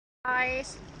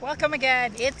Guys, welcome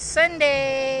again. It's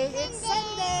Sunday. It's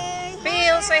Sunday.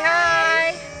 Phil, say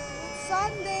hi. It's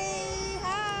Sunday.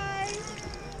 Hi.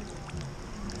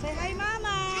 Say hi,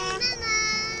 Mama. Hi, Mama.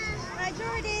 Hi,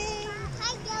 Jordan.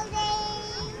 Hi, Jordan.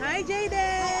 Hi,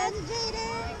 Jaden. Hi,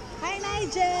 Jaden. Hi,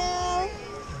 Nigel.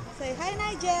 Say hi,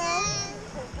 Nigel.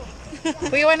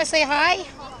 Do you want to say hi? You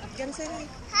gonna say hi?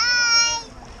 Hi.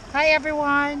 Hi,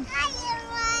 everyone. Hi,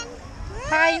 everyone.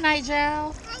 Hi,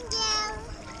 Nigel.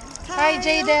 Hi,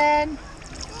 Jill. Hi, Jaden.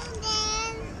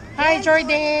 Jordan. Hi,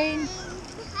 Jordan.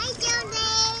 Hi,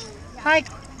 Jordan. Hi.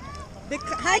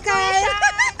 Hi, Kyle.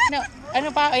 No,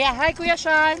 ano pa? Oh, yeah, hi, Kuya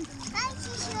Sean. Hi,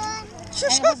 Shishun.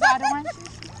 And who's the other one?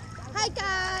 Hi,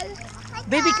 Kyle. Hi,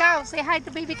 Baby Cow. Say hi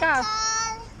to Baby Cow.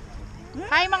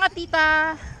 Carl. Hi, mga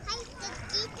tita. Hi,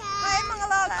 Tita. Hi, mga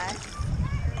lolas.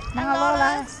 Mga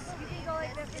lolas.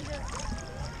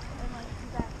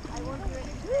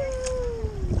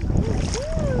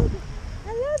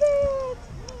 I love it.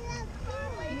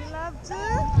 You love too?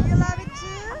 You love it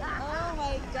too? Oh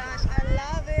my gosh, I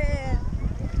love it.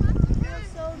 Feels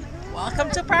so good. Welcome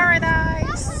to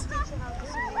paradise.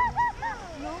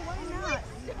 No, why not?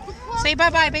 Say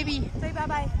bye-bye, baby. Say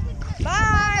bye-bye.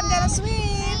 Bye, I'm gonna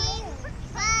swim.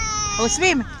 Bye. Oh,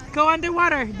 swim. Go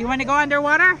underwater. Do you want to go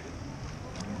underwater?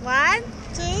 1,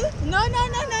 2. No, no,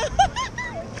 no,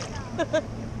 no.